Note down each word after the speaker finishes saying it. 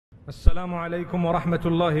السلام عليكم ورحمة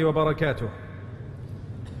الله وبركاته.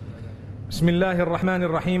 بسم الله الرحمن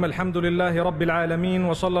الرحيم. الحمد لله رب العالمين،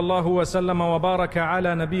 وصلى الله وسلم وبارك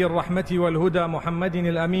على نبي الرحمة والهدى محمد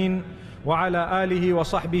الأمين وعلى آله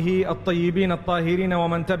وصحبه الطيبين الطاهرين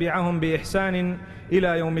ومن تبعهم بإحسان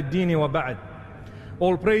إلى يوم الدين وبعد.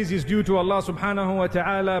 All praise is due to Allah subhanahu wa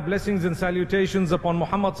ta'ala. Blessings and salutations upon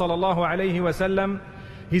Muhammad Sallallaahu'alayhi wasallam,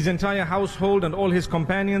 his entire household and all his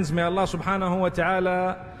companions. May Allah subhanahu wa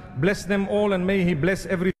ta'ala bless them all, and may He bless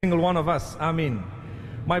every single one of us. Ameen.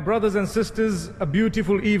 My brothers and sisters, a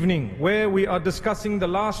beautiful evening where we are discussing the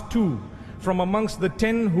last two from amongst the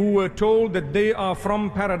 10 who were told that they are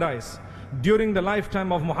from paradise during the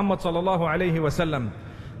lifetime of Muhammad Sallallaahu'alayhi wasallam.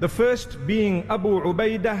 The first being Abu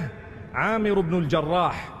Ubaidah, Amir ibn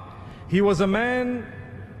al-Jarrah. He was a man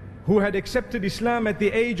who had accepted Islam at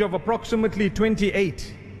the age of approximately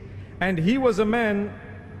 28, and he was a man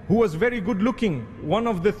who was very good looking, one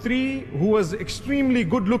of the three who was extremely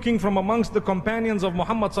good looking from amongst the companions of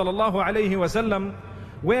Muhammad Sallallaahu'alayhi wasallam,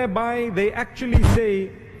 whereby they actually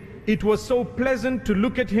say it was so pleasant to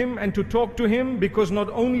look at him and to talk to him, because not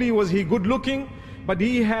only was he good looking, but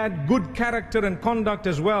he had good character and conduct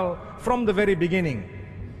as well from the very beginning.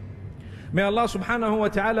 May Allah subhanahu wa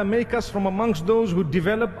ta'ala make us from amongst those who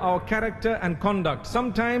develop our character and conduct.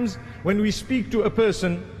 Sometimes when we speak to a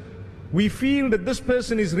person, we feel that this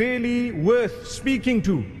person is really worth speaking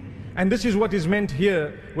to. And this is what is meant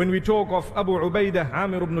here when we talk of Abu Ubaidah,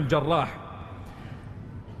 Amir ibn al-Jarrah.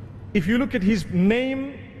 If you look at his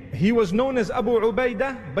name, he was known as Abu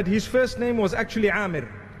Ubaidah, but his first name was actually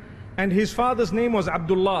Amir, and his father's name was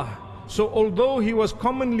Abdullah. So although he was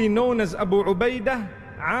commonly known as Abu Ubaidah,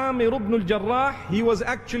 Amir ibn al-Jarrah, he was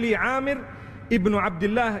actually Amir ibn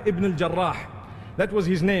Abdullah ibn al-Jarrah. That was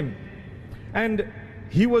his name. And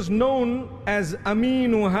he was known as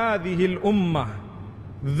Ameenu hadhihi al-Ummah,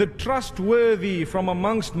 the trustworthy from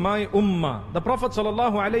amongst my Ummah. The Prophet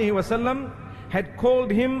ﷺ had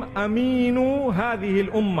called him Ameenu hadhihi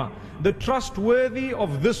al-Ummah, the trustworthy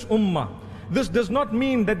of this Ummah. This does not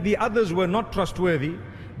mean that the others were not trustworthy,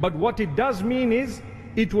 but what it does mean is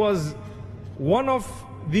it was one of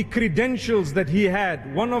the credentials that he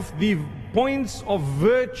had, one of the points of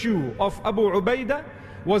virtue of Abu Ubaidah,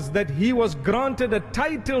 was that he was granted a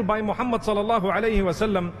title by Muhammad Sallallaahu'alayhi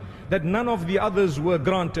wasallam that none of the others were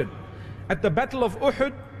granted. At the Battle of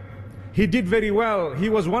Uhud, he did very well. He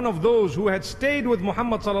was one of those who had stayed with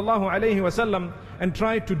Muhammad Sallallaahu'alayhi wasallam and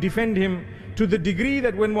tried to defend him, to the degree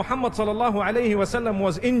that when Muhammad Sallallaahu'alayhi wasallam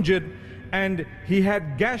was injured and he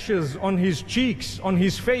had gashes on his cheeks, on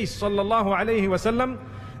his face, Sallallaahu'alayhi wasallam,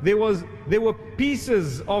 there were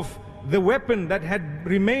pieces of the weapon that had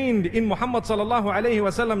remained in Muhammad Sallallaahu'alayhi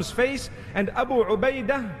wasallam's face, and Abu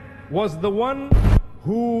Ubaidah was the one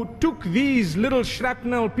who took these little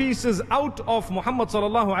shrapnel pieces out of Muhammad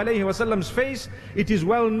Sallallaahu'alayhi wasallam's face. It is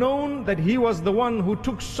well known that he was the one who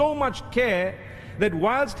took so much care that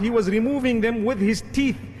whilst he was removing them with his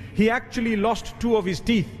teeth, he actually lost 2 of his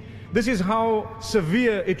teeth. This is how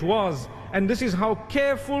severe it was, and this is how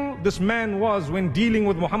careful this man was when dealing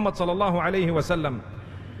with Muhammad Sallallaahu'alayhi wasallam.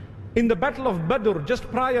 In the Battle of Badr, just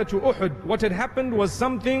prior to Uhud, what had happened was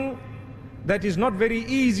something that is not very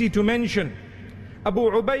easy to mention. Abu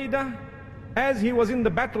Ubaidah, as he was in the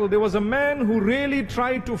battle, there was a man who really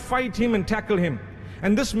tried to fight him and tackle him.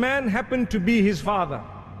 And this man happened to be his father.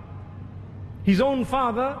 His own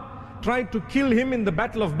father tried to kill him in the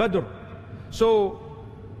Battle of Badr. So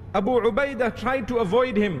Abu Ubaidah tried to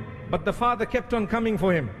avoid him, but the father kept on coming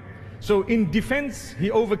for him. So in defense, he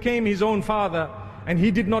overcame his own father, and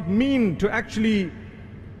he did not mean to actually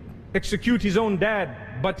execute his own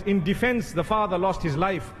dad, but in defense the father lost his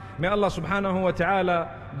life. May Allah subhanahu wa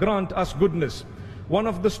ta'ala grant us goodness. One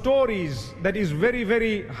of the stories that is very,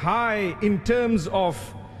 very high in terms of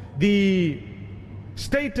the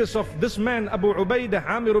status of this man Abu Ubaidah,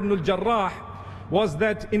 Amir ibn al-Jarrah, was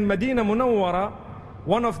that in Medina Munawwara,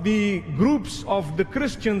 one of the groups of the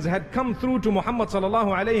Christians had come through to Muhammad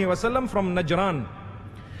Sallallaahu'alayhi wasallam from Najran.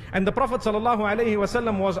 And the Prophet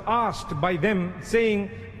ﷺ was asked by them,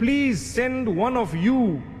 saying, please send one of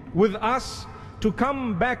you with us to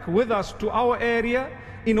come back with us to our area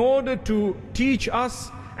in order to teach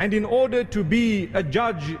us and in order to be a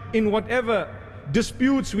judge in whatever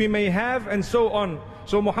disputes we may have, and so on.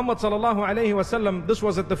 So Muhammad ﷺ, this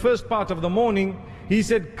was at the first part of the morning, he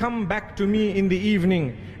said, come back to me in the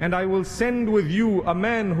evening and I will send with you a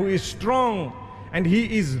man who is strong, and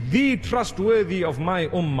he is the trustworthy of my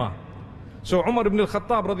ummah. So Umar ibn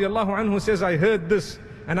al-Khattab Radhiallahu anhu says, I heard this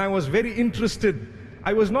and I was very interested.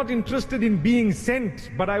 I was not interested in being sent,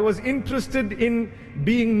 but I was interested in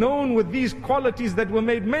being known with these qualities that were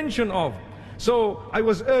made mention of. So I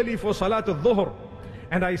was early for Salat al-Dhuhr,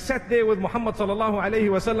 and I sat there with Muhammad Sallallaahu'alayhi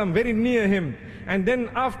wasallam, very near him. And then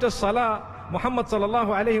after Salah, Muhammad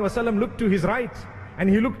Sallallaahu'alayhi wasallam looked to his right and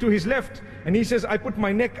he looked to his left, and he says, I put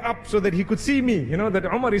my neck up so that he could see me, you know, that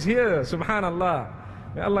Umar is here. Subhanallah,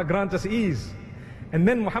 may Allah grant us ease. And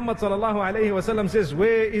then Muhammad Sallallaahu'alayhi wasallam says,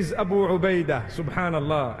 where is Abu Ubaidah?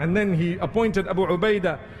 Subhanallah. And then he appointed Abu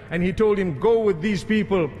Ubaidah, and he told him, go with these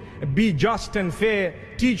people, be just and fair,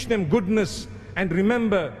 teach them goodness, and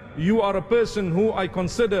remember, you are a person who I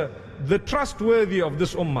consider the trustworthy of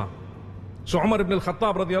this ummah. So Umar ibn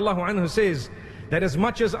al-Khattab Radhiallahu anhu says that as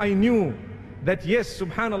much as I knew that yes,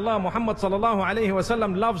 subhanallah, Muhammad Sallallaahu'alayhi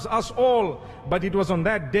wasallam loves us all, but it was on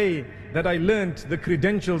that day that I learnt the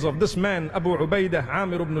credentials of this man, Abu Ubaidah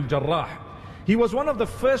Amir ibn al-Jarrah. He was one of the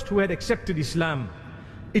first who had accepted Islam.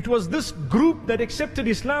 It was this group that accepted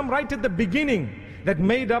Islam right at the beginning that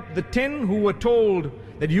made up the 10 who were told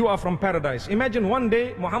that you are from paradise. Imagine one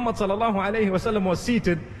day Muhammad Sallallaahu'alayhi wasallam was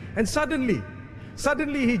seated, and suddenly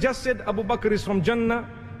he just said, Abu Bakr is from Jannah,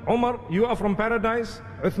 Umar, you are from paradise,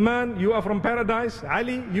 Uthman, you are from paradise,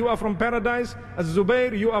 Ali, you are from paradise,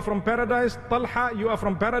 Az-Zubair, you are from paradise, Talha, you are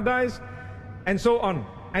from paradise, and so on.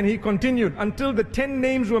 And he continued until the 10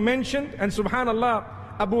 names were mentioned, and subhanallah,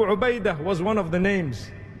 Abu Ubaidah was one of the names.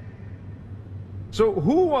 So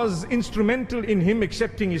who was instrumental in him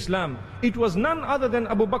accepting Islam? It was none other than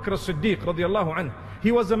Abu Bakr as-Siddiq Radhiallahu anhu.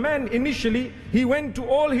 He was a man, initially, he went to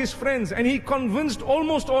all his friends and he convinced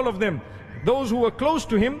almost all of them. Those who were close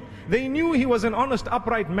to him, they knew he was an honest,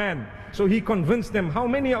 upright man. So he convinced them. How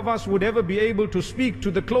many of us would ever be able to speak to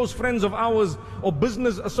the close friends of ours or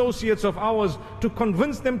business associates of ours to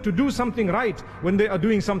convince them to do something right when they are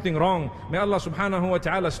doing something wrong? May Allah subhanahu wa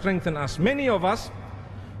ta'ala strengthen us. Many of us,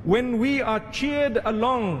 when we are cheered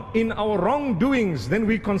along in our wrongdoings, then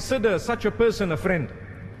we consider such a person a friend.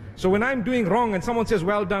 So when I'm doing wrong and someone says,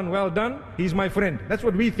 well done, he's my friend. That's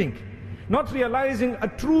what we think. Not realizing a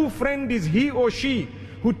true friend is he or she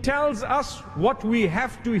who tells us what we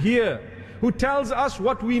have to hear, who tells us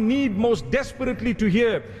what we need most desperately to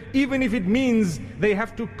hear, even if it means they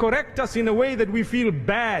have to correct us in a way that we feel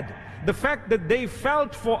bad. The fact that they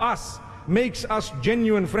felt for us makes us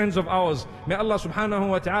genuine friends of ours. May Allah subhanahu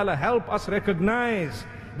wa ta'ala help us recognize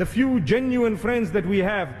the few genuine friends that we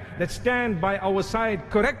have that stand by our side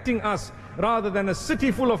correcting us, rather than a city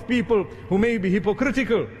full of people who may be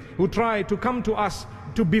hypocritical, who try to come to us,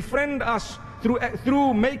 to befriend us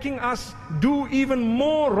through making us do even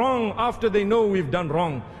more wrong after they know we've done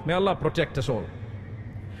wrong. May Allah protect us all.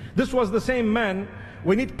 This was the same man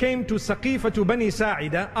when it came to Saqifatu Bani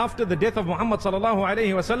Sa'ida after the death of Muhammad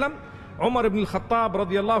Sallallaahu'alayhi wasallam. Umar ibn al-Khattab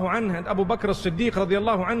Radhiallahu anhu and Abu Bakr as-Siddiq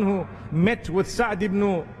Radhiallahu anhu met with Sa'ed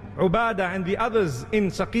ibn Ubaidah and the others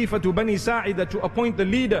in Saqifatu Bani Sa'ida to appoint the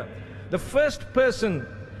leader. The first person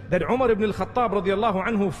that Umar ibn al-Khattab Radhiallahu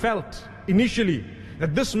anhu felt initially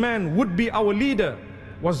that this man would be our leader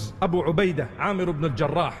was Abu Ubaidah Amir ibn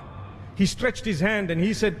al-Jarrah. He stretched his hand and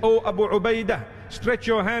he said, "Oh Abu Ubaidah, stretch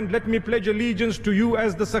your hand, let me pledge allegiance to you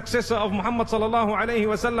as the successor of Muhammad Sallallaahu'alayhi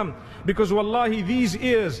wasallam, because wallahi these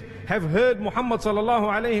ears have heard Muhammad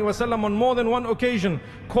Sallallaahu'alayhi wasallam on more than one occasion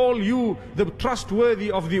call you the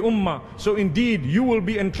trustworthy of the ummah. So indeed you will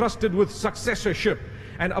be entrusted with successorship."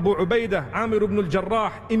 And Abu Ubaidah Amir ibn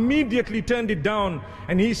al-Jarrah immediately turned it down,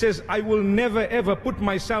 and he says, "I will never ever put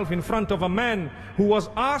myself in front of a man who was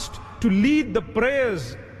asked to lead the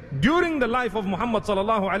prayers during the life of Muhammad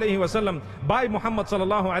Sallallaahu'alayhi wasallam by Muhammad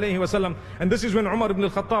Sallallaahu'alayhi wasallam." And this is when Umar ibn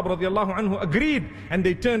al-Khattab Radhiallahu anhu agreed, and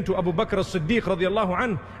they turned to Abu Bakr as-Siddiq Radhiallahu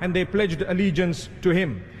anhu and they pledged allegiance to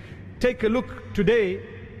him. Take a look today.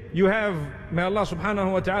 You have, may Allah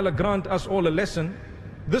subhanahu wa ta'ala grant us all a lesson.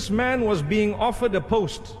 This man was being offered a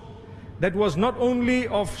post that was not only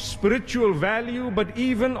of spiritual value but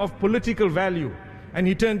even of political value, and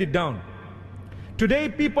he turned it down. Today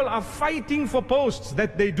people are fighting for posts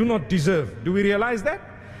that they do not deserve. Do we realize that?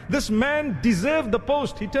 This man deserved the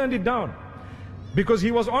post, he turned it down because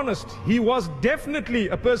he was honest. He was definitely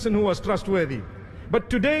a person who was trustworthy.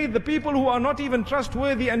 But today the people who are not even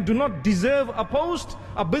trustworthy and do not deserve a post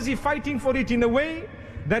are busy fighting for it in a way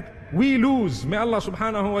that we lose. May Allah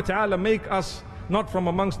subhanahu wa ta'ala make us not from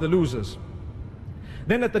amongst the losers.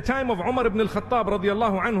 Then at the time of Umar ibn al-Khattab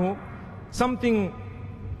Radhiallahu anhu, something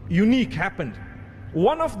unique happened.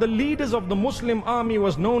 One of the leaders of the Muslim army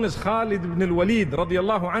was known as Khalid ibn al-Walid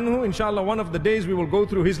Radhiallahu anhu. Inshallah, one of the days we will go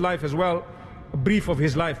through his life as well, a brief of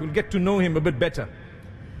his life. We'll get to know him a bit better.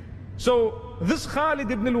 So this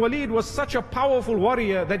Khalid ibn al-Walid was such a powerful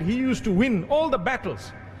warrior that he used to win all the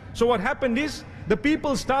battles. So what happened is, the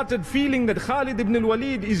people started feeling that Khalid ibn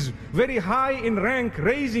al-Walid is very high in rank,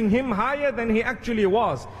 raising him higher than he actually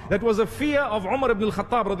was. That was a fear of Umar ibn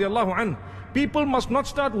al-Khattab radiyallahu anhu. People must not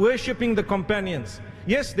start worshipping the companions.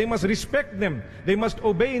 Yes, they must respect them. They must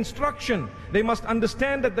obey instruction. They must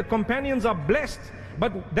understand that the companions are blessed.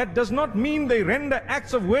 But that does not mean they render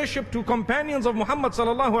acts of worship to companions of Muhammad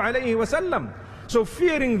Sallallaahu'alayhi wasallam. So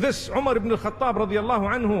fearing this, Umar ibn al-Khattab radiyallahu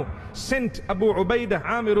anhu sent Abu Ubaidah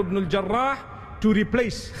Amir ibn al-Jarrah to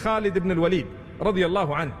replace Khalid ibn al-Walid radiyallahu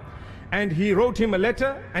anhu. And he wrote him a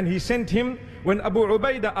letter and he sent him. When Abu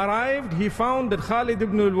Ubaidah arrived, he found that Khalid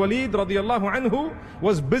ibn al-Walid radiyallahu anhu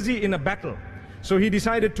was busy in a battle. So he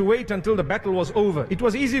decided to wait until the battle was over. It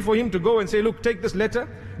was easy for him to go and say, look, take this letter,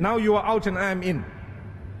 now you are out and I am in.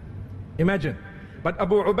 Imagine. But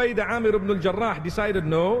Abu Ubaidah Amir ibn al-Jarrah decided,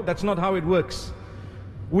 no, that's not how it works.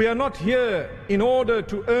 We are not here in order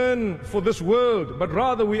to earn for this world, but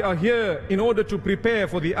rather we are here in order to prepare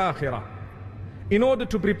for the akhirah, in order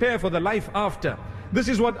to prepare for the life after. This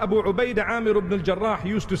is what Abu Ubaidah Amir ibn al-Jarrah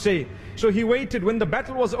used to say. So he waited. When the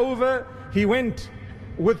battle was over, he went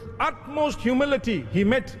with utmost humility. He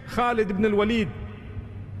met Khalid ibn al-Walid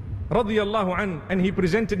radiyallahu anhu, and he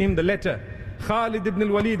presented him the letter. Khalid ibn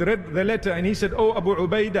al-Walid read the letter and he said, oh Abu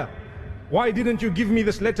Ubaidah, why didn't you give me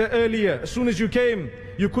this letter earlier? As soon as you came,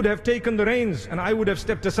 you could have taken the reins and I would have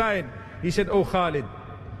stepped aside. He said, oh Khalid,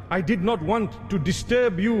 I did not want to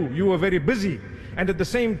disturb you. You were very busy. And at the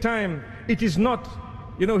same time, it is not,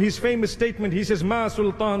 you know, his famous statement, he says, Ma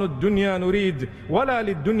sultanu dunya nurid, wala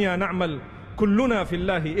lid dunya na'mal, kulluna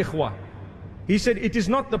fillahi ikhwa. He said, it is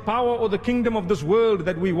not the power or the kingdom of this world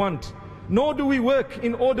that we want, nor do we work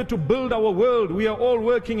in order to build our world. We are all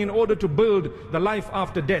working in order to build the life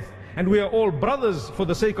after death. And we are all brothers for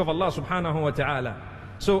the sake of Allah subhanahu wa ta'ala.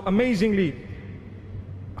 So amazingly,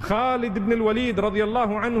 Khalid ibn al-Walid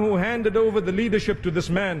radiyallahu anhu handed over the leadership to this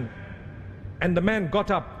man. And the man got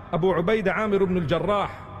up, Abu Ubaidah Amir ibn al-Jarrah.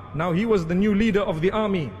 Now he was the new leader of the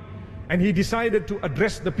army. And he decided to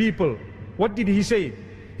address the people. What did he say?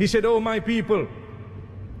 He said, oh my people,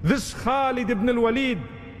 this Khalid ibn al-Walid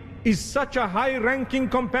is such a high-ranking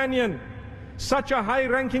companion, such a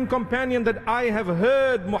high-ranking companion that I have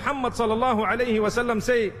heard Muhammad Sallallaahu'alayhi wasallam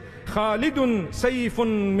say, Khalidun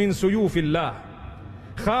sayfun min suyufillah.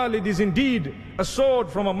 Khalid is indeed a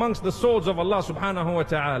sword from amongst the swords of Allah subhanahu wa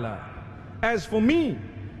ta'ala. As for me,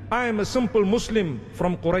 I am a simple Muslim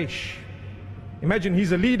from Quraysh. Imagine,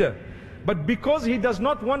 he's a leader. But because he does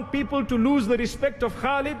not want people to lose the respect of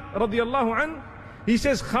Khalid radiyallahu anhu, he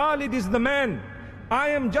says, Khalid is the man. I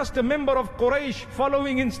am just a member of Quraysh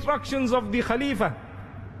following instructions of the Khalifa.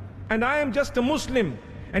 And I am just a Muslim.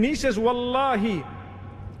 And he says, Wallahi,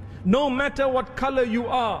 no matter what color you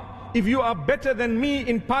are, if you are better than me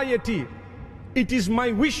in piety, it is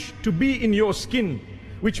my wish to be in your skin.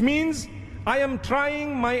 Which means I am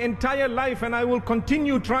trying my entire life and I will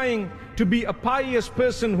continue trying to be a pious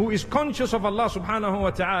person who is conscious of Allah subhanahu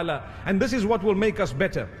wa ta'ala. And this is what will make us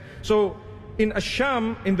better. So in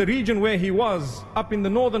Ash-Sham, in the region where he was, up in the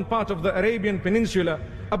northern part of the Arabian Peninsula,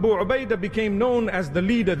 Abu Ubaidah became known as the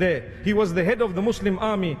leader there. He was the head of the Muslim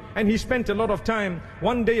army and he spent a lot of time.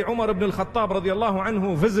 One day Umar ibn al-Khattab radiyallahu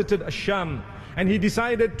anhu visited Ash-Sham. And he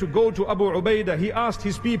decided to go to Abu Ubaidah. He asked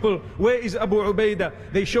his people, where is Abu Ubaidah?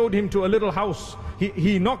 They showed him to a little house.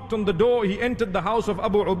 He knocked on the door. He entered the house of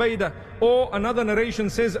Abu Ubaidah. Or another narration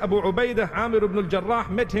says Abu Ubaidah Amir ibn al-Jarrah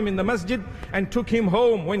met him in the masjid and took him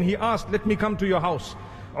home when he asked, let me come to your house.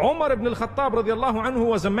 Umar ibn al-Khattab radiallahu anhu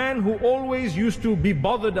was a man who always used to be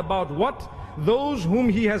bothered about what those whom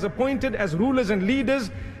he has appointed as rulers and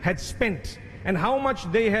leaders had spent and how much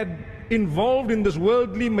they had involved in this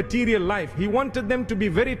worldly material life. He wanted them to be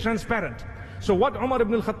very transparent. So what Umar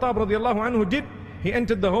ibn al-Khattab radiallahu anhu did, he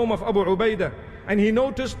entered the home of Abu Ubaidah and he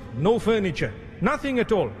noticed no furniture, nothing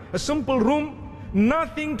at all. A simple room,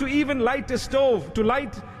 nothing to even light a stove, to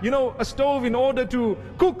light, a stove in order to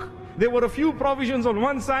cook. There were a few provisions on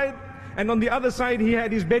one side and on the other side he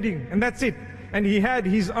had his bedding and that's it. And he had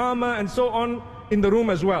his armor and so on in the room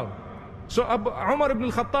as well. So Umar ibn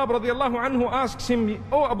al-Khattab radiallahu anhu asks him,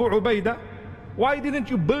 oh Abu Ubaidah, why didn't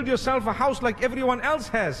you build yourself a house like everyone else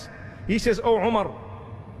has? He says, oh Umar,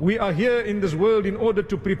 we are here in this world in order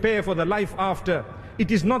to prepare for the life after. It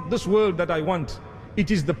is not this world that I want. It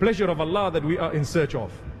is the pleasure of Allah that we are in search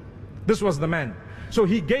of. This was the man. So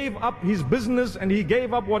he gave up his business and he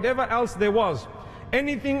gave up whatever else there was.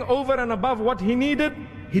 Anything over and above what he needed,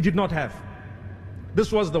 he did not have.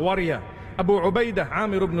 This was the warrior, Abu Ubaidah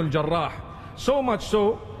Amir ibn al-Jarrah. So much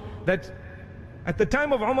so that At the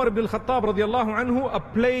time of Umar ibn al-Khattab Radhiallahu anhu, a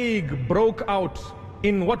plague broke out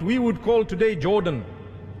in what we would call today Jordan.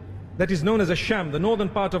 That is known as Sham, the northern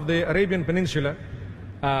part of the Arabian Peninsula.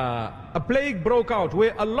 A plague broke out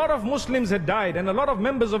where a lot of Muslims had died and a lot of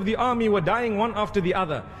members of the army were dying one after the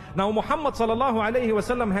other. Now Muhammad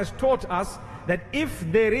Sallallaahu'alayhi has taught us that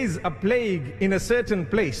if there is a plague in a certain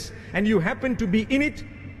place and you happen to be in it,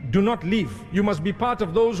 do not leave. You must be part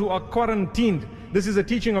of those who are quarantined. This is a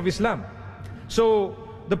teaching of Islam. So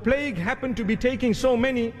the plague happened to be taking so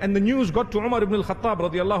many, and the news got to Umar ibn al-Khattab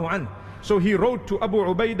Radhiallahu anhu. So he wrote to Abu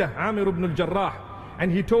Ubaidah, Amir ibn al-Jarrah,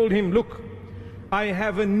 and he told him, look, I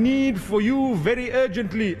have a need for you very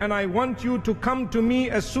urgently, and I want you to come to me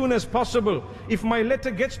as soon as possible. If my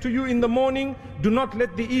letter gets to you in the morning, do not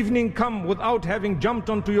let the evening come without having jumped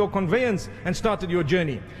onto your conveyance and started your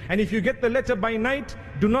journey. And if you get the letter by night,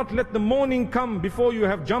 do not let the morning come before you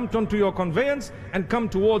have jumped onto your conveyance and come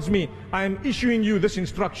towards me. I am issuing you this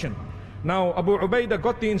instruction. Now Abu Ubaidah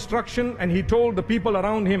got the instruction and he told the people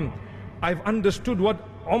around him, I've understood what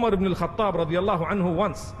Umar ibn al-Khattab Radhiallahu anhu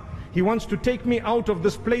wants. He wants to take me out of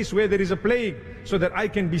this place where there is a plague so that I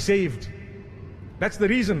can be saved. That's the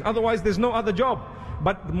reason. Otherwise there's no other job.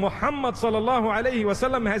 But Muhammad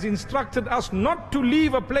Sallallaahu'alayhi has instructed us not to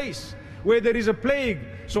leave a place where there is a plague.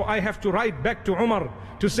 So I have to write back to Umar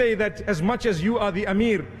to say that as much as you are the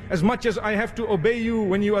Amir, as much as I have to obey you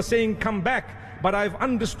when you are saying come back, but I've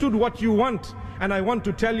understood what you want, and I want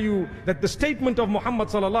to tell you that the statement of Muhammad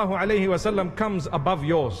Sallallaahu'alayhi comes above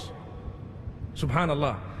yours.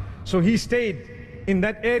 Subhanallah. So he stayed in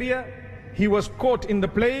that area. He was caught in the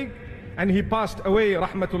plague and he passed away,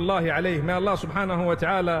 rahmatullahi alayhi. May Allah subhanahu wa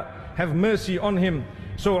ta'ala have mercy on him.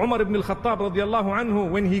 So Umar ibn al-Khattab Radhiallahu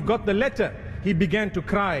anhu, when he got the letter, he began to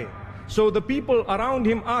cry. So the people around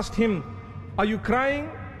him asked him, are you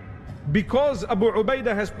crying because Abu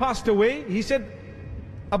Ubaidah has passed away? He said,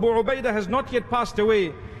 Abu Ubaidah has not yet passed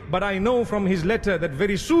away, but I know from his letter that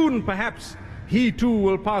very soon perhaps he too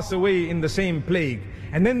will pass away in the same plague.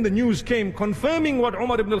 And then the news came confirming what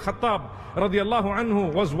Umar ibn al-Khattab Radhiallahu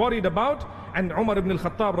anhu was worried about, and Umar ibn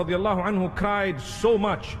al-Khattab Radhiallahu anhu cried so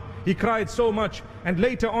much. He cried so much, and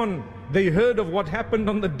later on they heard of what happened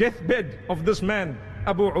on the deathbed of this man,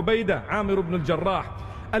 Abu Ubaidah, Amir ibn al-Jarrah.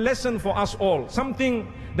 A lesson for us all,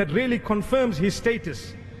 something that really confirms his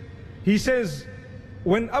status. He says,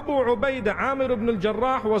 when Abu Ubaidah, Amir ibn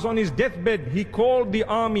al-Jarrah was on his deathbed, he called the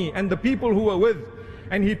army and the people who were with,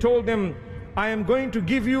 and he told them, I am going to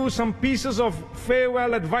give you some pieces of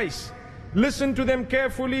farewell advice. Listen to them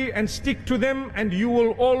carefully and stick to them, and you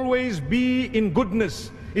will always be in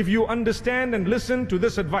goodness if you understand and listen to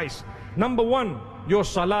this advice. Number one, your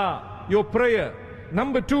salah, your prayer.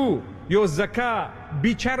 Number two, your zakah,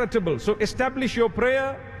 be charitable. So establish your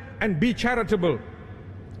prayer and be charitable.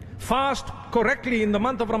 Fast correctly in the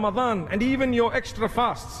month of Ramadan and even your extra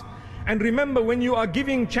fasts. And remember, when you are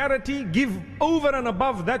giving charity, give over and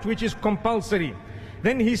above that which is compulsory.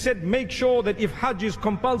 Then he said, make sure that if Hajj is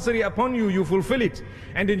compulsory upon you, you fulfill it.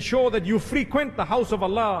 And ensure that you frequent the house of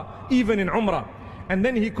Allah, even in Umrah. And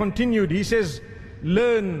then he continued, he says,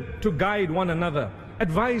 learn to guide one another.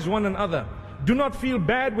 Advise one another. Do not feel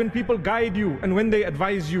bad when people guide you and when they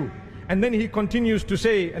advise you. And then he continues to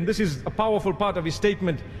say, and this is a powerful part of his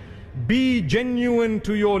statement, be genuine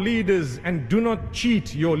to your leaders and do not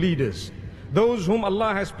cheat your leaders. Those whom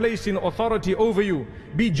Allah has placed in authority over you,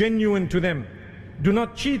 be genuine to them. Do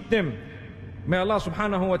not cheat them. May Allah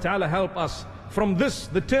subhanahu wa ta'ala help us. From this,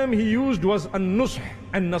 the term he used was an-nush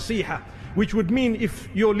and nasiha, which would mean if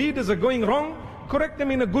your leaders are going wrong, correct them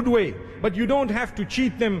in a good way, but you don't have to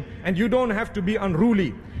cheat them and you don't have to be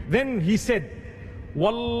unruly. Then he said,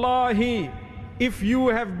 Wallahi, if you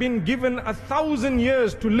have been given 1,000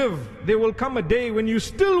 years to live, there will come a day when you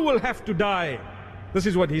still will have to die. This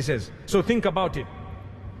is what he says. So think about it.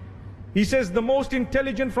 He says, the most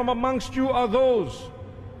intelligent from amongst you are those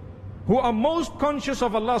who are most conscious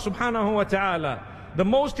of Allah subhanahu wa ta'ala. The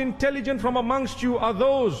most intelligent from amongst you are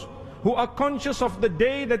those who are conscious of the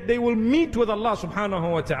day that they will meet with Allah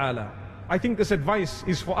subhanahu wa ta'ala. I think this advice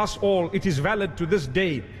is for us all. It is valid to this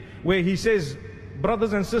day, where he says,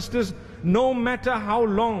 brothers and sisters, no matter how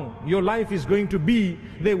long your life is going to be,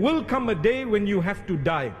 there will come a day when you have to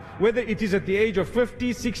die. Whether it is at the age of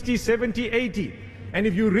 50, 60, 70, 80. And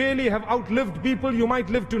if you really have outlived people, you might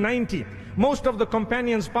live to 90. Most of the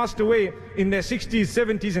companions passed away in their 60s,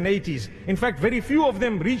 70s and 80s. In fact, very few of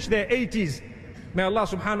them reached their 80s. May Allah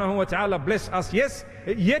subhanahu wa ta'ala bless us. Yes,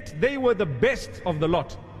 yet they were the best of the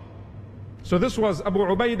lot. So this was Abu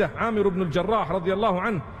Ubaidah, Amir ibn al-Jarrah radiyallahu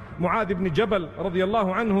anhu. Mu'adh ibn Jabal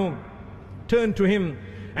radiyallahu anhu turned to him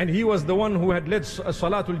and he was the one who had led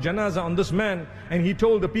Salatul Janazah on this man, and he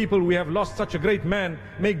told the people, we have lost such a great man,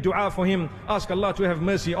 make dua for him, ask Allah to have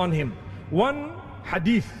mercy on him. One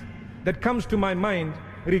hadith that comes to my mind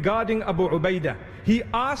regarding Abu Ubaidah, he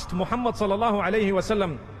asked Muhammad Sallallaahu'alayhi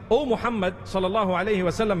wasallam, O Muhammad Sallallaahu'alayhi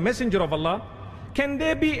wasallam, messenger of Allah, can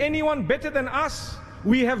there be anyone better than us?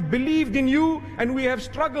 We have believed in you and we have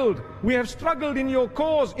struggled. We have struggled in your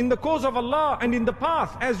cause, in the cause of Allah and in the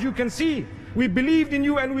path, as you can see. We believed in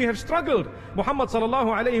you and we have struggled. Muhammad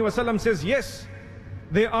Sallallaahu'alayhi wasallam says, yes,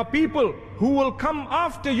 there are people who will come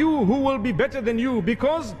after you who will be better than you,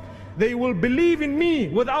 because they will believe in me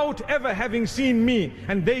without ever having seen me,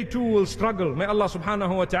 and they too will struggle. May Allah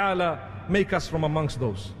subhanahu wa ta'ala make us from amongst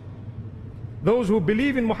those who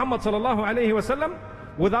believe in Muhammad sallallahu alayhi wasallam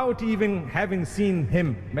without even having seen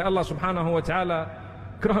him. May Allah subhanahu wa ta'ala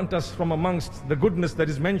grant us from amongst the goodness that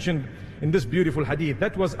is mentioned in this beautiful hadith.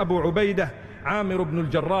 That was Abu Ubaidah Amir ibn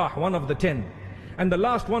al-Jarrah, one of the 10. And the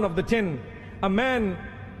last one of the 10, a man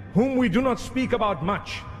whom we do not speak about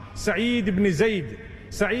much, Sa'eed bin Zaid.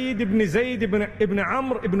 Sa'eed bin Zaid ibn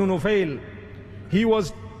Amr ibn Nufail. He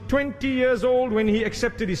was 20 years old when he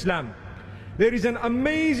accepted Islam. There is an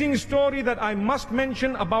amazing story that I must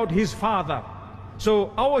mention about his father.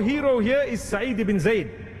 So our hero here is Sa'eed bin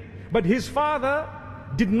Zaid, but his father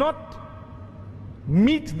did not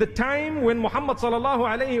meet the time when Muhammad sallallahu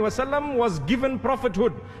alayhi wasallam was given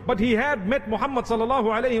prophethood, but he had met Muhammad sallallahu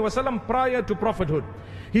alayhi wasallam prior to prophethood.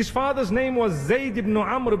 His father's name was Zaid ibn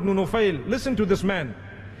Amr ibn Nufail. Listen to this man.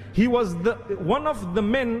 He was one of the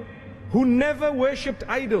men who never worshipped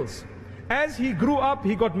idols. As he grew up,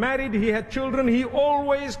 he got married, he had children, he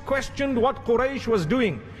always questioned what Quraysh was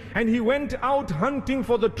doing, and he went out hunting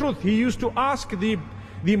for the truth. He used to ask the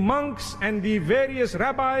monks and the various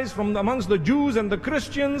rabbis from amongst the Jews and the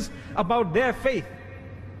Christians about their faith.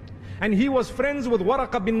 And he was friends with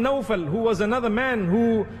Waraqah bin Nawfal, who was another man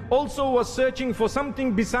who also was searching for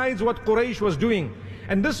something besides what Quraysh was doing.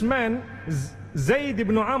 And this man, Zayd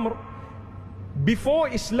ibn Amr, before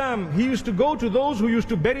Islam, he used to go to those who used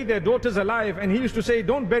to bury their daughters alive, and he used to say,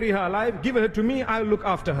 don't bury her alive, give her to me, I'll look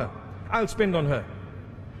after her, I'll spend on her.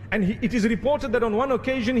 And it is reported that on one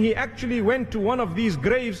occasion he actually went to one of these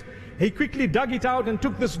graves. He quickly dug it out and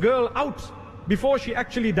took this girl out before she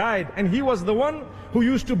actually died. And he was the one who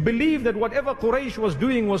used to believe that whatever Quraysh was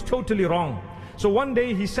doing was totally wrong. So one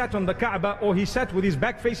day he sat on the Kaaba, or he sat with his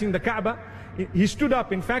back facing the Kaaba. He stood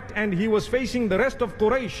up, in fact, and he was facing the rest of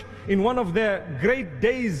Quraysh in one of their great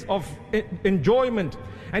days of enjoyment.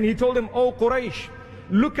 And he told them, "Oh Quraysh,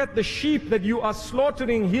 look at the sheep that you are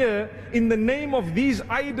slaughtering here in the name of these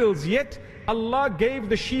idols, yet Allah gave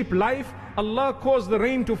the sheep life, Allah caused the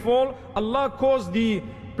rain to fall, Allah caused the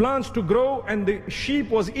plants to grow, and the sheep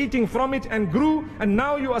was eating from it and grew, and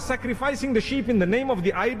now you are sacrificing the sheep in the name of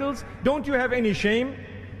the idols. Don't you have any shame?"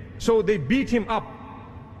 So they beat him up,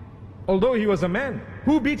 although he was a man.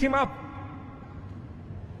 Who beat him up?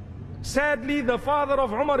 Sadly, the father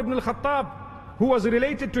of Umar ibn al-Khattab, who was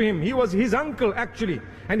related to him. He was his uncle actually,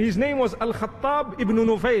 and his name was al-Khattab ibn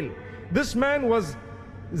Nufail. This man was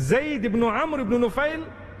Zayd ibn Amr ibn Nufail,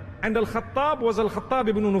 and al-Khattab was al-Khattab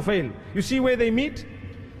ibn Nufail. You see where they meet?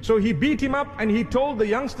 So he beat him up, and he told the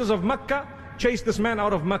youngsters of Mecca, chase this man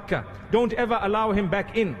out of Mecca, don't ever allow him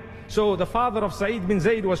back in. So the father of Sa'eed bin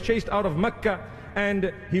Zaid was chased out of Mecca,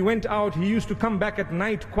 and he went out. He used to come back at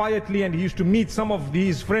night quietly, and he used to meet some of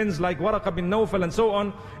these friends like Waraqah bin Nawfal and so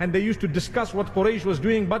on, and they used to discuss what Quraysh was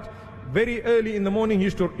doing. But very early in the morning he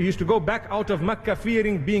used to go back out of Mecca,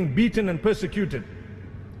 fearing being beaten and persecuted.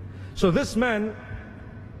 So this man,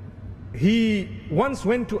 he once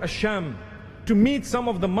went to Asham to meet some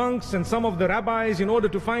of the monks and some of the rabbis in order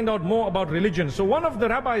to find out more about religion. So one of the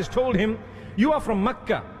rabbis told him, "You are from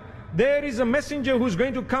Mecca, there is a messenger who's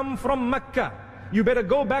going to come from Mecca. You better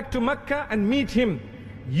go back to Mecca and meet him.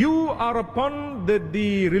 You are upon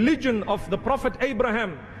the religion of the Prophet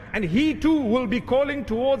Abraham, and he too will be calling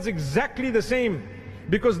towards exactly the same."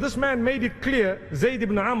 Because this man made it clear, Zayd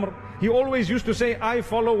ibn Amr, he always used to say, "I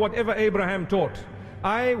follow whatever Abraham taught.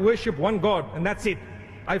 I worship one God, and that's it.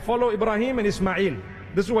 I follow Ibrahim and Ismail."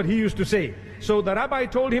 This is what he used to say. So the rabbi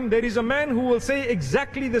told him, there is a man who will say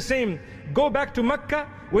exactly the same. Go back to Mecca.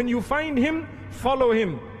 When you find him, follow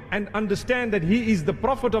him, and understand that he is the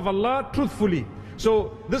Prophet of Allah truthfully.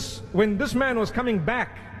 So when this man was coming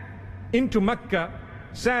back into Mecca,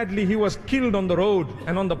 sadly he was killed on the road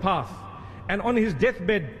and on the path. And on his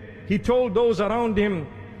deathbed, he told those around him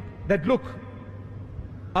that, look,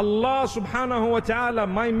 Allah subhanahu wa ta'ala,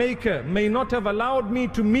 my maker, may not have allowed me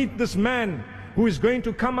to meet this man who is going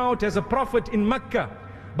to come out as a prophet in Mecca.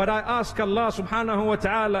 but I ask Allah subhanahu wa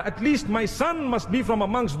ta'ala, at least my son must be from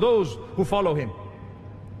amongst those who follow him.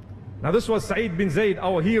 Now this was Sa'eed bin Zaid,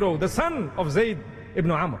 our hero, the son of Zaid ibn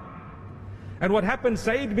Amr. And what happened,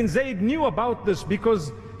 Sa'eed bin Zaid knew about this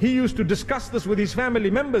because he used to discuss this with his family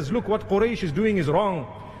members. Look, what Quraysh is doing is wrong.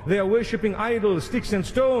 They are worshipping idols, sticks and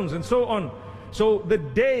stones and so on. So the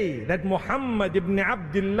day that Muhammad ibn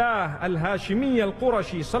Abdullah al-Hashimi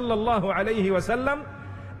al-Qurashi Sallallaahu'alayhi wasallam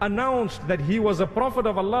announced that he was a prophet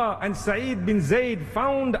of Allah, and Sa'eed bin Zaid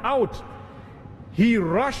found out, he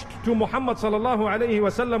rushed to Muhammad Sallallaahu'alayhi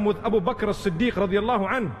wasallam with Abu Bakr as-Siddiq Radhiallahu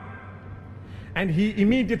anhu, and he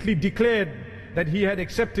immediately declared that he had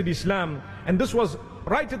accepted Islam. And this was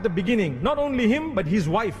right at the beginning. Not only him, but his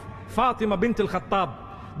wife Fatima bint al-Khattab,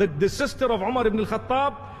 the sister of Umar ibn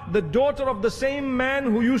al-Khattab, the daughter of the same man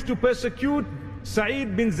who used to persecute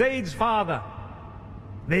Sa'eed bin Zaid's father.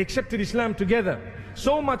 They accepted Islam together.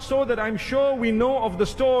 So much so that I'm sure we know of the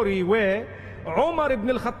story where Umar ibn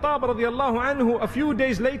al-Khattab Radhiallahu anhu a few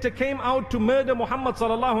days later came out to murder Muhammad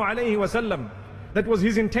Sallallaahu'alayhi wasallam. That was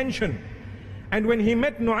his intention. And when he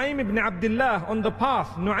met Nu'aym ibn Abdullah on the path,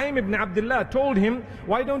 Nu'aym ibn Abdullah told him,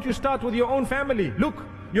 why don't you start with your own family? Look,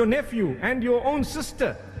 your nephew and your own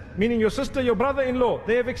sister, meaning your sister, your brother-in-law,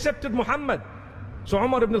 they have accepted Muhammad. So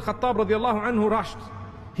Umar ibn al-Khattab Radhiallahu anhu rushed.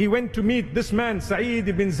 He went to meet this man,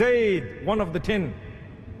 Sa'eed bin Zaid, one of the 10.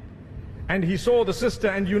 And he saw the sister,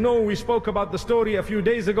 and you know we spoke about the story a few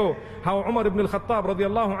days ago, how Umar ibn al-Khattab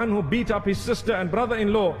Radhiallahu anhu beat up his sister and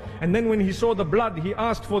brother-in-law. And then when he saw the blood, he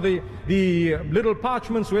asked for the little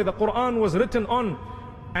parchments where the Quran was written on.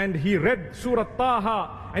 And he read Surah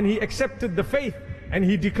Taha, and he accepted the faith. And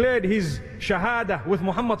he declared his shahada with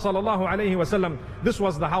Muhammad sallallahu alayhi wasallam. This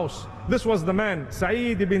was the house. This was the man,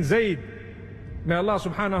 Sa'eed bin Zaid. May Allah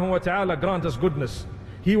subhanahu wa ta'ala grant us goodness.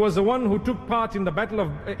 He was the one who took part in the battle of,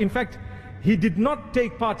 in fact, he did not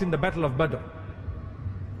take part in the battle of Badr.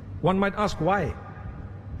 One might ask why.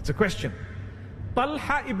 It's a question.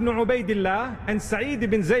 Talha ibn Ubaidillah and Sa'eed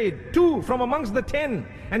ibn Zaid, two from amongst the 10,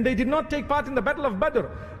 and they did not take part in the battle of Badr.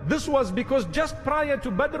 This was because just prior to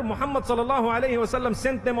Badr, Muhammad sallallahu alayhi wasallam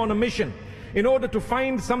sent them on a mission in order to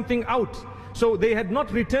find something out. So they had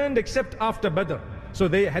not returned except after Badr. So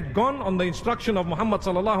they had gone on the instruction of Muhammad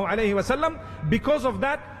sallallahu alayhi wasallam. Because of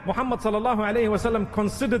that, Muhammad sallallahu alayhi wasallam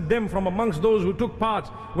considered them from amongst those who took part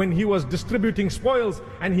when he was distributing spoils,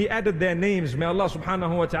 and he added their names. May Allah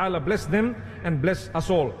subhanahu wa ta'ala bless them and bless us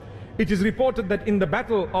all. It is reported that in the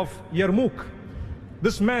battle of Yarmouk,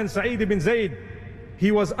 this man Sa'eed bin Zaid,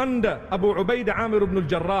 he was under Abu Ubaidah Amir ibn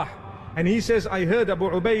al-Jarrah, and he says, I heard Abu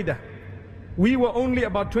Ubaidah, we were only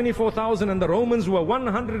about 24,000 and the Romans were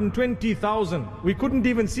 120,000. We couldn't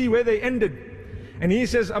even see where they ended. And he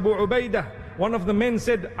says, Abu Ubaidah, one of the men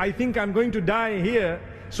said, I think I'm going to die here.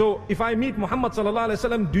 So if I meet Muhammad sallallahu alaihi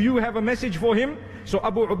wasallam, do you have a message for him? So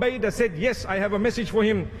Abu Ubaidah said, yes, I have a message for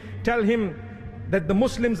him. Tell him that the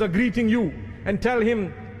Muslims are greeting you, and tell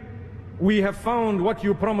him we have found what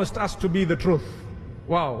you promised us to be the truth.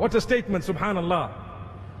 Wow, what a statement, subhanallah.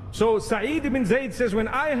 So Sa'eed bin Zaid says, when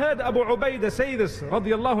I heard Abu Ubaidah say this,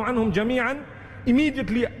 Radhiallahu anhum jami'an,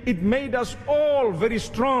 immediately it made us all very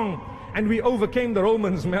strong, and we overcame the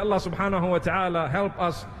Romans. May Allah subhanahu wa ta'ala help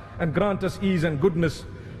us and grant us ease and goodness.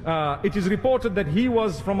 It is reported that he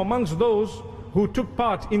was from amongst those who took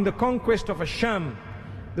part in the conquest of Asham,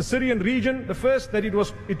 the Syrian region. The first that it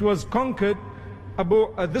was conquered,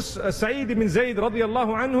 Sa'eed bin Zaid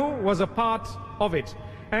Radhiallahu anhu was a part of it.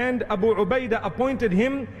 And Abu Ubaidah appointed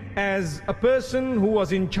him as a person who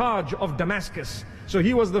was in charge of Damascus. So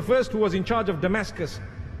he was the first who was in charge of Damascus.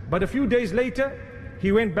 But a few days later,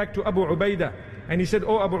 he went back to Abu Ubaidah and he said,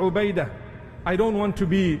 oh Abu Ubaidah, I don't want to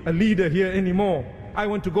be a leader here anymore. I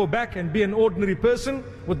want to go back and be an ordinary person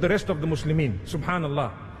with the rest of the Muslimin.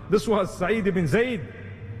 Subhanallah. This was Sa'eed bin Zaid.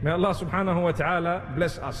 May Allah subhanahu wa ta'ala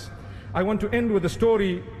bless us. I want to end with a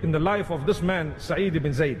story in the life of this man, Sa'eed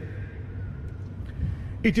bin Zaid.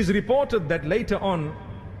 It is reported that later on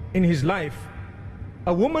in his life,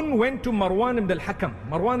 a woman went to Marwan ibn al-Hakam.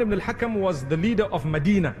 Marwan ibn al-Hakam was the leader of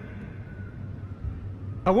Medina.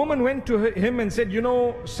 A woman went to him and said, you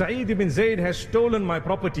know, Sa'eed bin Zaid has stolen my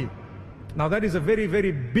property. Now that is a very,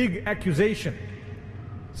 very big accusation.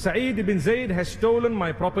 Sa'eed bin Zaid has stolen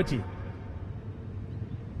my property.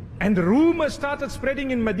 And rumors started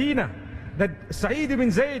spreading in Medina that Sa'eed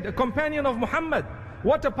bin Zaid, a companion of Muhammad,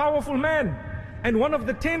 what a powerful man. And one of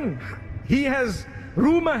the 10,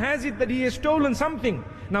 rumor has it that he has stolen something.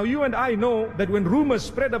 Now you and I know that when rumors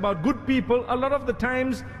spread about good people, a lot of the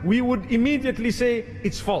times we would immediately say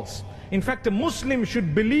it's false. In fact, a Muslim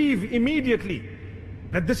should believe immediately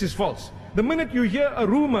that this is false. The minute you hear a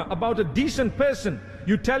rumor about a decent person,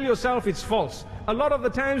 you tell yourself it's false. A lot of the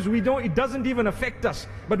times it doesn't even affect us,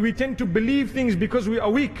 but we tend to believe things because we are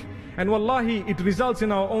weak. And wallahi, it results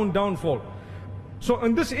in our own downfall. So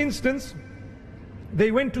in this instance, they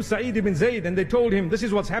went to Sa'eed bin Zaid and they told him, this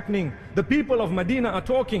is what's happening. The people of Medina are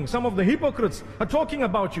talking. Some of the hypocrites are talking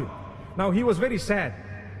about you. Now he was very sad,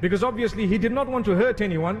 because obviously he did not want to hurt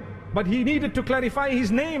anyone, but he needed to clarify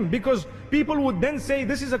his name, because people would then say,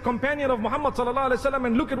 this is a companion of Muhammad ﷺ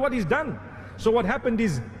and look at what he's done. So what happened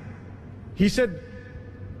is, he said,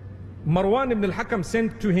 Marwan ibn al-Hakam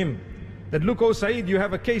sent to him that, look, O Sa'id, you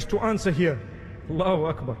have a case to answer here. Allahu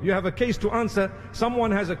Akbar. You have a case to answer.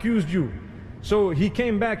 Someone has accused you. So he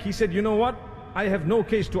came back, he said, you know what? I have no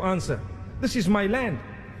case to answer. This is my land.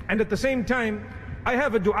 And at the same time, I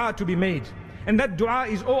have a dua to be made. And that dua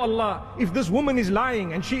is, oh Allah, if this woman is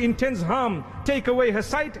lying and she intends harm, take away her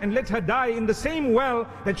sight and let her die in the same well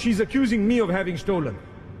that she's accusing me of having stolen.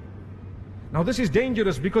 Now this is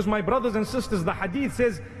dangerous, because my brothers and sisters, the hadith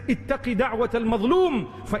says, ittaqi da'wat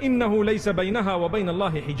al-madhlum fa innahu laysa baynaha wa bayna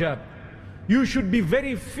Allahi hijab. You should be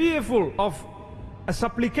very fearful of a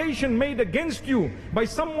supplication made against you by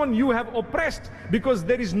someone you have oppressed, because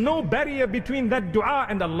there is no barrier between that dua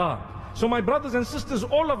and Allah. So my brothers and sisters,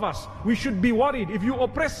 all of us, we should be worried. If you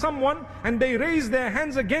oppress someone and they raise their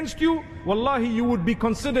hands against you, wallahi, you would be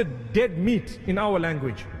considered dead meat in our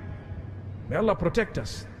language. May Allah protect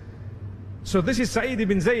us. So this is Sa'eed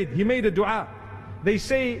bin Zaid. He made a dua. They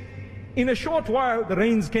say, in a short while the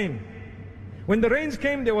rains came. When the rains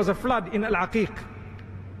came, there was a flood in Al-Aqiq.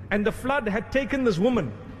 And the flood had taken this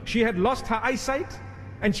woman. She had lost her eyesight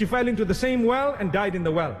and she fell into the same well and died in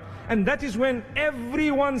the well. And that is when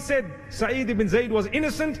everyone said Sa'eed bin Zaid was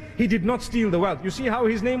innocent. He did not steal the wealth. You see how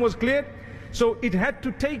his name was cleared? So it had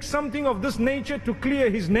to take something of this nature to clear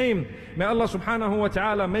his name. May Allah subhanahu wa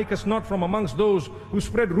ta'ala make us not from amongst those who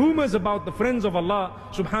spread rumors about the friends of Allah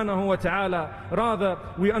subhanahu wa ta'ala. Rather,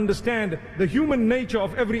 we understand the human nature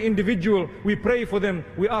of every individual. We pray for them.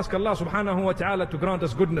 We ask Allah subhanahu wa ta'ala to grant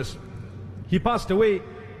us goodness. He passed away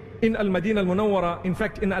in Al-Madinah Al-Munawwara, in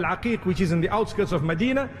fact in Al-Aqiq, which is in the outskirts of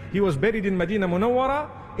Medina. He was buried in Medina Munawwara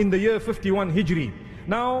in the year 51 Hijri.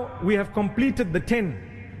 Now we have completed the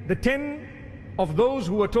 10 of those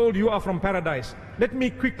who were told you are from paradise. Let me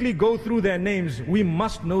quickly go through their names. We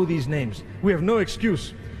must know these names. We have no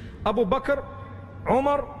excuse. Abu Bakr,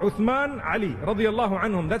 Umar, Uthman, Ali, Radhiallahu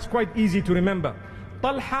anhum. That's quite easy to remember.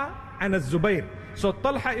 Talha and Az-Zubayr. So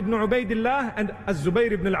Talha ibn Ubaidillah and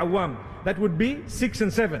Az-Zubayr ibn al-Awwam. That would be 6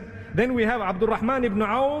 and 7. Then we have Abdul Rahman ibn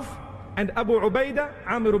Auf and Abu Ubaidah,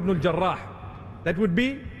 Amir ibn al-Jarrah. That would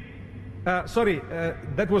be,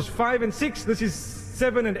 that was 5 and 6. This is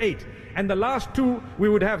 7 and 8. And the last two, we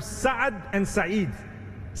would have Sa'ad and Sa'id.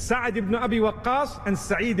 Sa'ad ibn Abi Waqqas and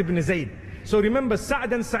Sa'eed ibn Zaid. So remember,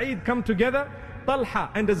 Sa'ad and Sa'id come together. Talha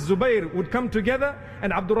and Az-Zubayr would come together,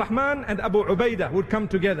 and Abdul Rahman and Abu Ubaidah would come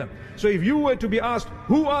together. So if you were to be asked,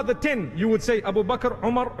 who are the 10? You would say Abu Bakr,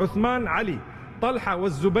 Umar, Uthman, Ali. Talha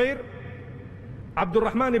was Zubayr, Abdul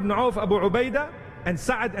Rahman ibn Auf, Abu Ubaidah, and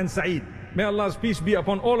Sa'ad and Sa'id. May Allah's peace be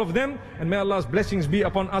upon all of them, and may Allah's blessings be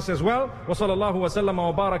upon us as well. Wa sallallahu wa sallama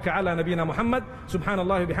wa baraka ala nabiyyina Muhammad.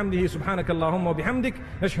 Subhanallah bihamdihi, subhanakallahumma wa bihamdik.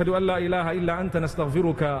 Nashhadu an la ilaha illa anta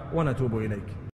nastaghfiruka wa natubu ilayk.